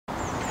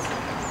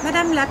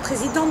Madame la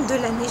présidente de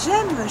la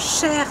NEJEM,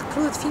 chère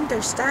Claude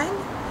Finkelstein,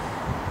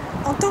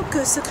 en tant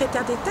que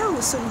secrétaire d'État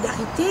aux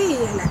solidarités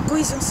et à la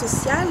cohésion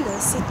sociale,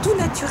 c'est tout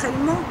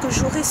naturellement que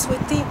j'aurais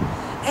souhaité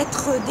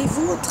être des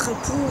vôtres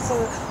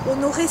pour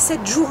honorer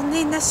cette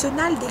journée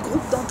nationale des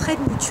groupes d'entraide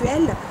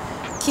mutuelle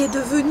qui est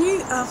devenue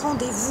un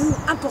rendez-vous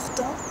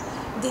important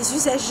des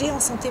usagers en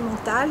santé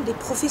mentale, des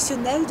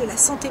professionnels de la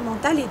santé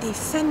mentale et des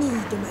familles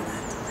de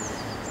malades.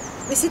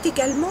 Mais c'est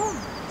également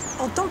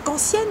en tant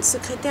qu'ancienne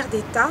secrétaire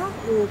d'État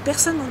aux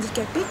personnes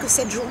handicapées que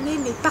cette journée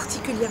m'est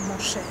particulièrement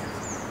chère.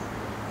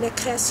 La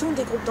création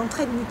des groupes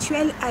d'entraide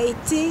mutuelle a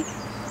été,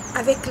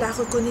 avec la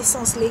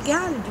reconnaissance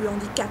légale du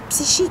handicap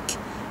psychique,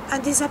 un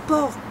des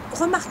apports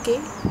remarqués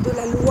de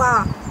la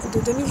loi de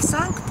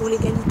 2005 pour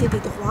l'égalité des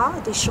droits,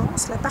 des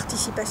chances, la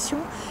participation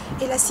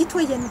et la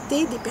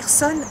citoyenneté des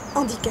personnes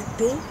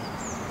handicapées.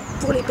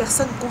 Pour les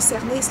personnes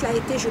concernées, cela a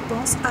été, je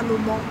pense, un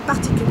moment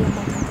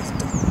particulièrement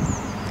important.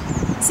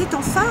 C'est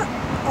enfin,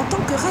 en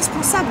tant que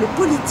responsable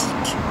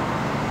politique,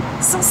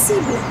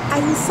 sensible à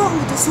une forme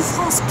de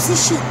souffrance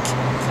psychique,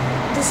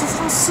 de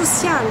souffrance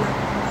sociale,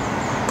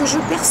 que je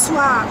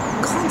perçois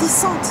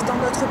grandissante dans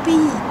notre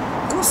pays,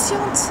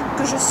 consciente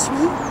que je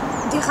suis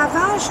des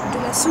ravages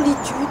de la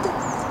solitude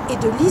et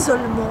de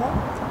l'isolement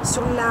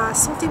sur la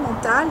santé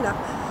mentale,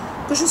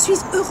 que je suis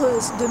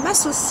heureuse de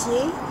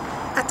m'associer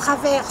à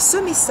travers ce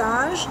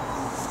message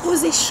aux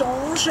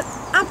échanges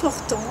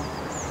importants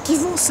qui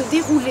vont se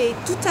dérouler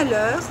tout à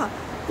l'heure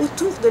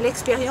autour de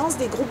l'expérience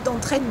des groupes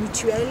d'entraide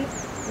mutuelle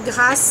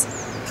grâce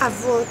à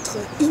votre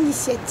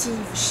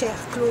initiative, chère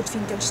Claude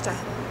Finkelstein.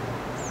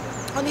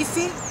 En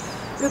effet,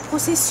 le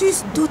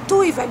processus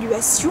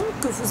d'auto-évaluation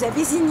que vous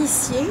avez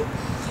initié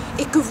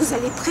et que vous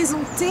allez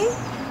présenter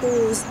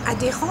aux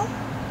adhérents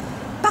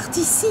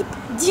participe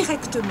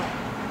directement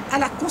à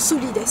la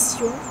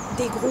consolidation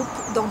des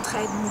groupes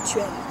d'entraide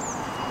mutuelle.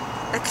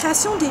 La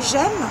création des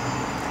GEM,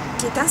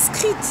 qui est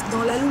inscrite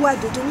dans la loi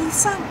de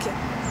 2005,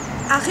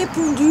 a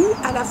répondu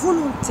à la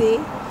volonté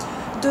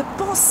de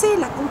penser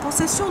la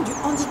compensation du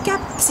handicap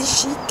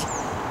psychique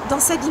dans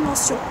sa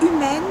dimension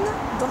humaine,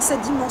 dans sa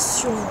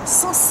dimension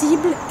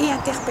sensible et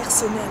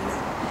interpersonnelle.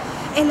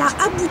 Elle a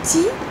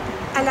abouti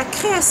à la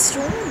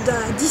création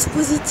d'un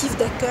dispositif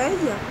d'accueil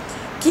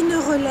qui ne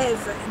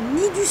relève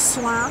ni du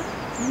soin,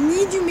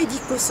 ni du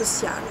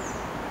médico-social.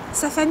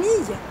 Sa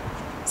famille,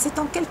 c'est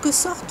en quelque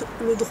sorte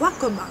le droit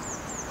commun.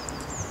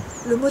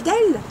 Le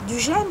modèle du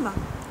GEM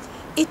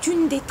est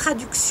une des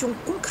traductions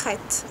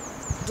concrètes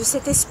de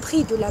cet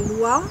esprit de la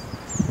loi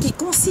qui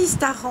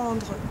consiste à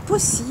rendre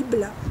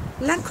possible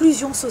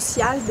l'inclusion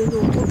sociale de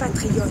nos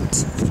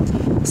compatriotes.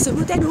 Ce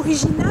modèle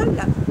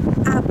original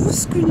a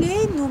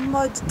bousculé nos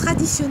modes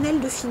traditionnels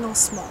de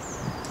financement.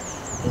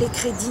 Les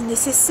crédits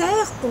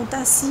nécessaires ont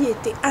ainsi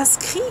été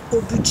inscrits au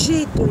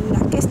budget de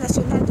la Caisse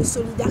nationale de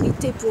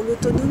solidarité pour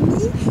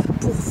l'autonomie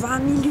pour 20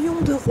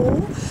 millions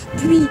d'euros,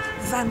 puis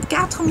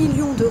 24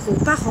 millions d'euros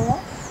par an,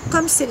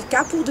 comme c'est le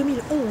cas pour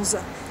 2011.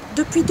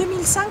 Depuis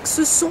 2005,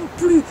 ce sont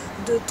plus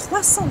de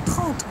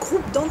 330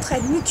 groupes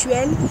d'entraide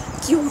mutuelle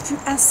qui ont pu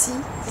ainsi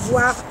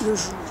voir le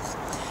jour.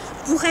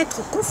 Pour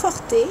être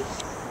conforté,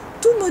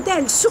 tout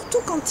modèle, surtout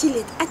quand il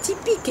est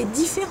atypique et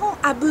différent,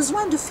 a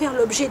besoin de faire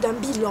l'objet d'un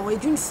bilan et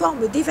d'une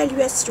forme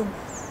d'évaluation.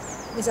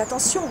 Mais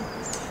attention,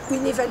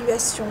 une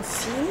évaluation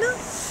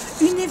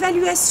fine, une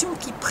évaluation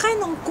qui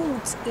prenne en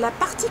compte la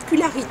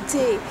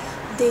particularité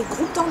des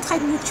groupes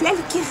d'entraide mutuelle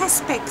qui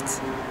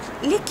respectent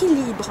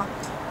l'équilibre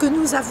que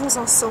nous avons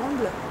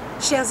ensemble,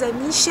 chers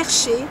amis,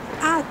 cherché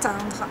à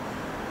atteindre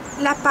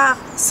la part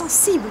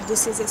sensible de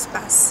ces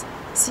espaces,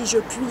 si je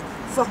puis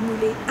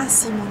formuler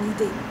ainsi mon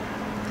idée.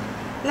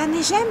 La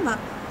NEJEM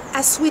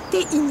a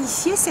souhaité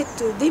initier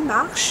cette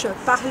démarche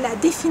par la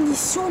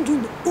définition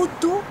d'une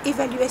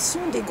auto-évaluation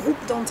des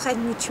groupes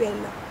d'entraide mutuelle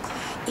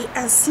et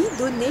ainsi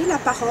donner la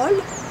parole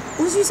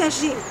aux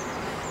usagers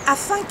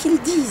afin qu'ils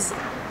disent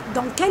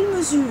dans quelle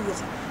mesure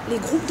les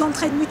groupes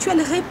d'entraide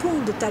mutuelle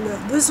répondent à leurs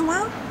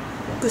besoins,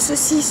 que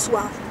ceux-ci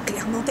soient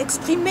clairement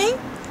exprimés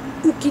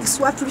ou qu'ils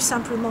soient plus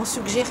simplement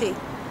suggérés.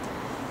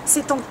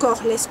 C'est encore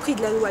l'esprit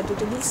de la loi de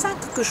 2005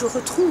 que je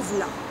retrouve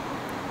là,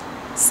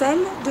 celle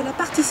de la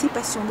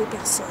participation des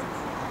personnes,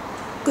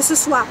 que ce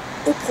soit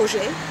au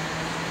projet,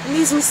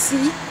 mais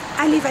aussi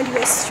à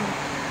l'évaluation,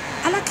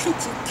 à la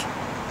critique,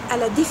 à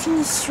la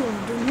définition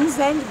de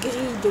nouvelles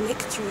grilles de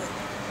lecture.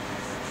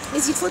 Mais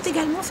il faut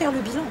également faire le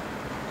bilan.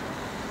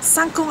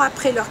 5 ans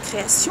après leur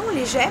création,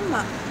 les GEM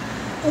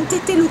ont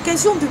été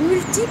l'occasion de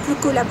multiples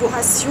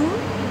collaborations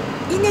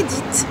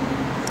inédites,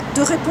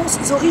 de réponses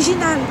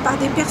originales par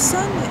des personnes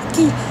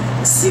qui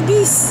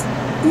subissent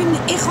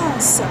une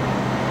errance.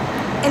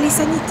 Elle est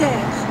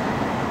sanitaire,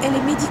 elle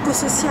est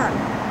médico-sociale.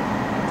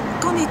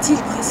 Qu'en est-il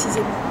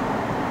précisément?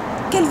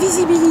 Quelle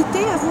visibilité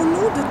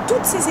avons-nous de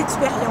toutes ces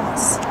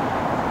expériences?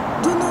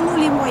 Donnons-nous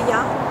les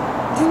moyens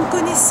d'une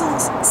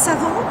connaissance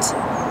savante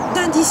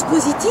d'un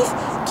dispositif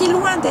qui,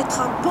 loin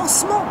d'être un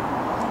pansement,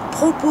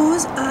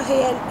 propose un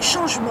réel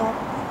changement,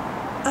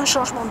 un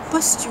changement de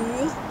posture,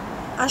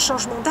 un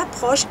changement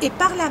d'approche et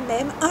par là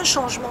même un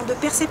changement de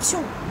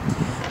perception.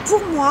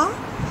 Pour moi,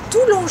 tout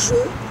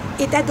l'enjeu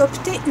est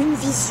d'adopter une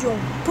vision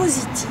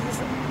positive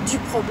du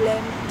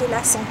problème de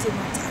la santé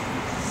mentale.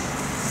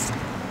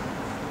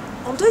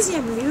 En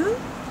deuxième lieu,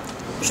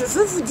 je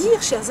veux vous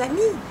dire, chers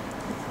amis,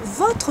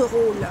 votre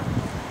rôle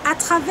à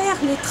travers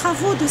les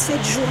travaux de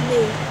cette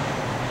journée,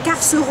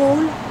 car ce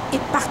rôle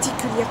est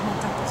particulièrement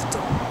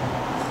important.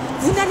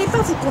 Vous n'allez pas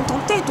vous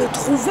contenter de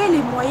trouver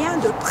les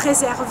moyens de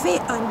préserver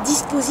un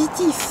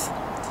dispositif.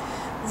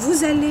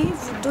 Vous allez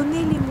vous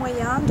donner les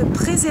moyens de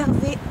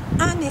préserver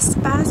un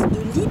espace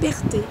de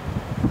liberté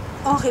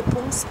en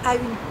réponse à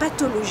une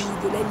pathologie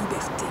de la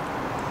liberté.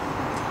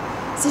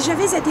 Si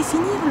j'avais à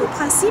définir le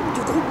principe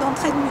du groupe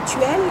d'entraide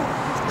mutuelle,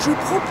 je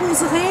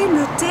proposerais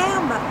le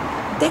terme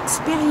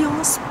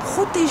d'expérience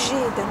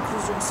protégée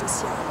d'inclusion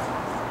sociale.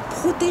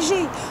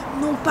 Protégée,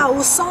 non pas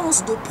au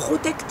sens de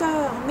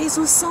protecteur, mais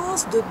au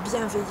sens de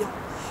bienveillant.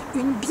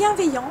 Une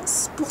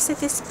bienveillance pour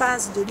cet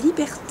espace de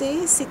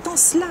liberté, c'est en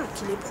cela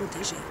qu'il est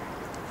protégé.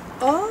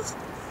 Or,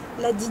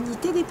 la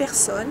dignité des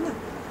personnes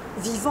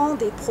vivant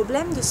des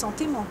problèmes de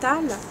santé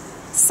mentale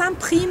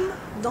s'imprime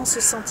dans ce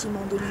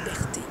sentiment de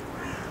liberté.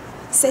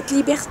 Cette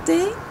liberté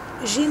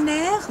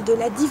génère de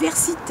la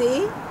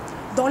diversité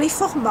dans les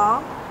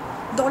formats,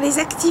 dans les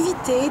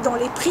activités, dans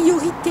les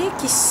priorités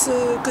que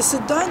se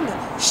donne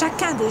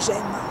chacun des GEM.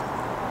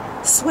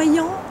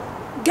 Soyons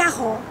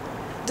garants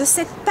de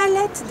cette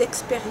palette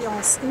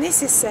d'expériences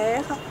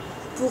nécessaires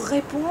pour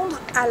répondre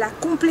à la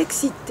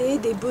complexité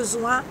des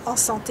besoins en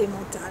santé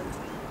mentale.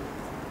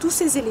 Tous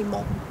ces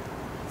éléments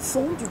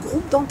font du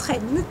groupe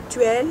d'entraide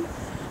mutuelle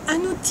un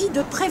outil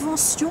de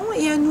prévention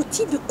et un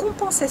outil de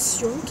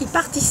compensation qui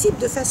participe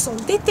de façon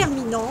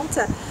déterminante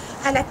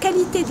à la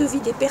qualité de vie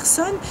des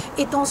personnes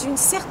et dans une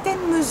certaine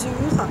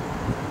mesure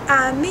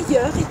à un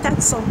meilleur état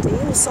de santé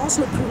au sens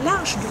le plus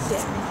large du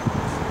terme.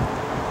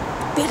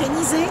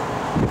 Pérenniser,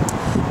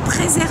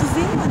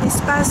 préserver un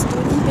espace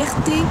de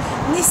liberté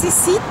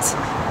nécessite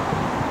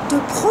de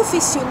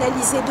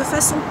professionnaliser de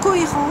façon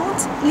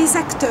cohérente les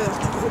acteurs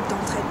du groupe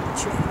d'entraide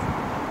mutuelle.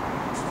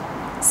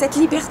 Cette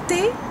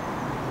liberté,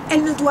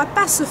 elle ne doit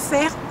pas se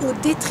faire au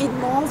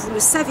détriment, vous le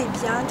savez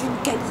bien, d'une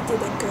qualité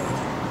d'accueil.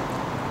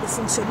 Le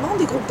fonctionnement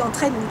des groupes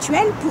d'entraide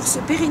mutuelle, pour se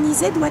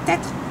pérenniser, doit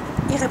être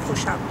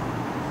irréprochable.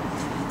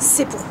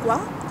 C'est pourquoi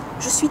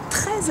je suis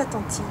très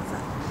attentive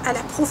à la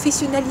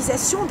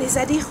professionnalisation des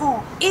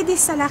adhérents et des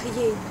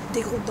salariés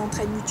des groupes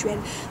d'entraide mutuelle.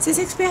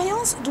 Ces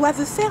expériences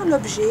doivent faire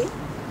l'objet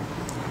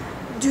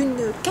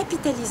d'une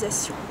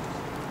capitalisation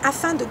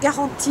afin de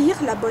garantir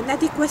la bonne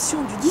adéquation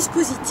du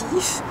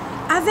dispositif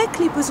avec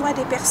les besoins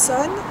des personnes,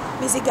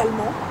 mais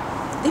également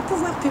des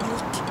pouvoirs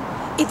publics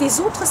et des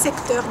autres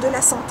secteurs de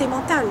la santé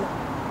mentale.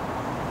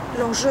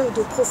 L'enjeu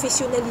de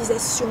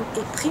professionnalisation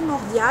est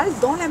primordial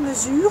dans la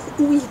mesure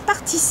où il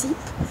participe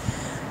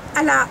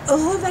à la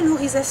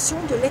revalorisation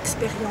de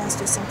l'expérience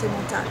de santé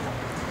mentale.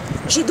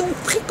 J'ai donc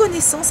pris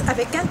connaissance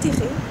avec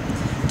intérêt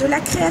de la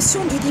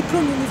création du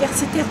diplôme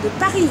universitaire de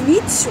Paris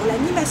 8 sur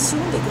l'animation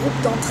des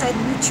groupes d'entraide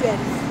mutuelle.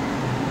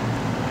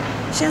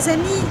 Chers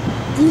amis,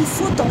 il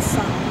faut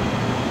enfin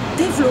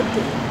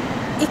développer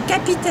et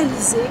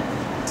capitaliser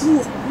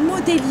pour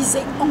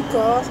modéliser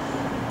encore,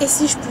 et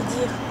si je puis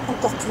dire,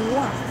 encore plus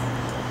loin.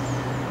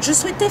 Je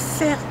souhaitais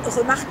faire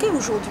remarquer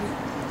aujourd'hui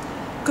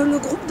que le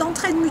groupe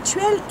d'entraide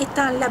mutuelle est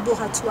un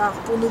laboratoire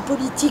pour nos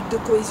politiques de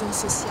cohésion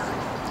sociale.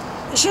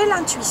 J'ai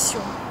l'intuition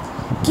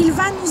qu'il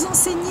va nous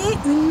enseigner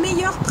une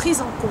meilleure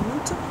prise en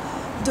compte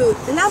de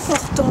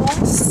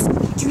l'importance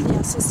du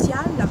lien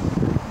social,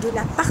 de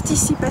la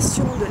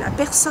participation de la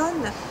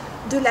personne,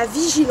 de la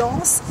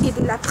vigilance et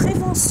de la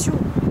prévention,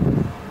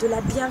 de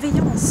la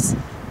bienveillance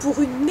pour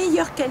une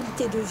meilleure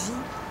qualité de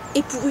vie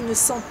et pour une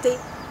santé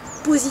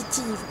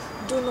positive.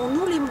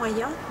 Donnons-nous les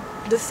moyens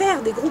de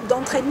faire des groupes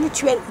d'entraide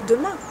mutuelle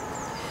demain,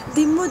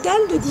 des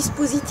modèles de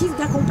dispositifs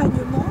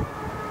d'accompagnement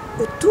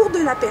autour de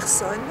la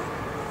personne,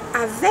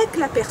 avec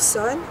la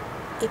personne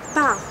et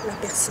par la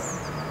personne.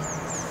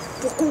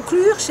 Pour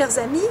conclure, chers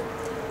amis,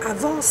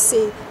 avant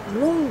ces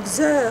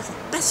longues heures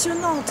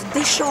passionnantes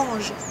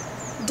d'échanges,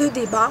 de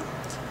débats,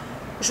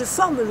 je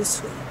forme le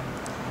souhait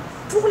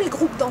pour les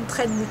groupes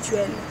d'entraide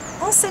mutuelle,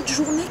 en cette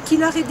journée qui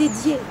leur est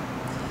dédiée,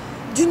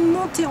 d'une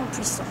montée en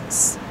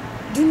puissance,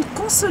 d'une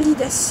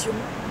consolidation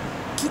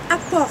qui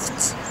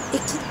apporte et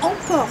qui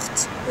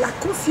emporte la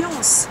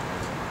confiance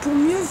pour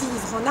mieux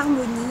vivre en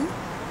harmonie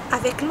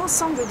avec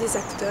l'ensemble des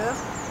acteurs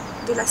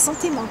de la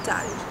santé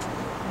mentale.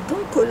 Bon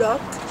colloque,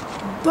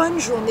 bonne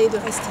journée de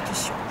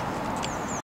restitution.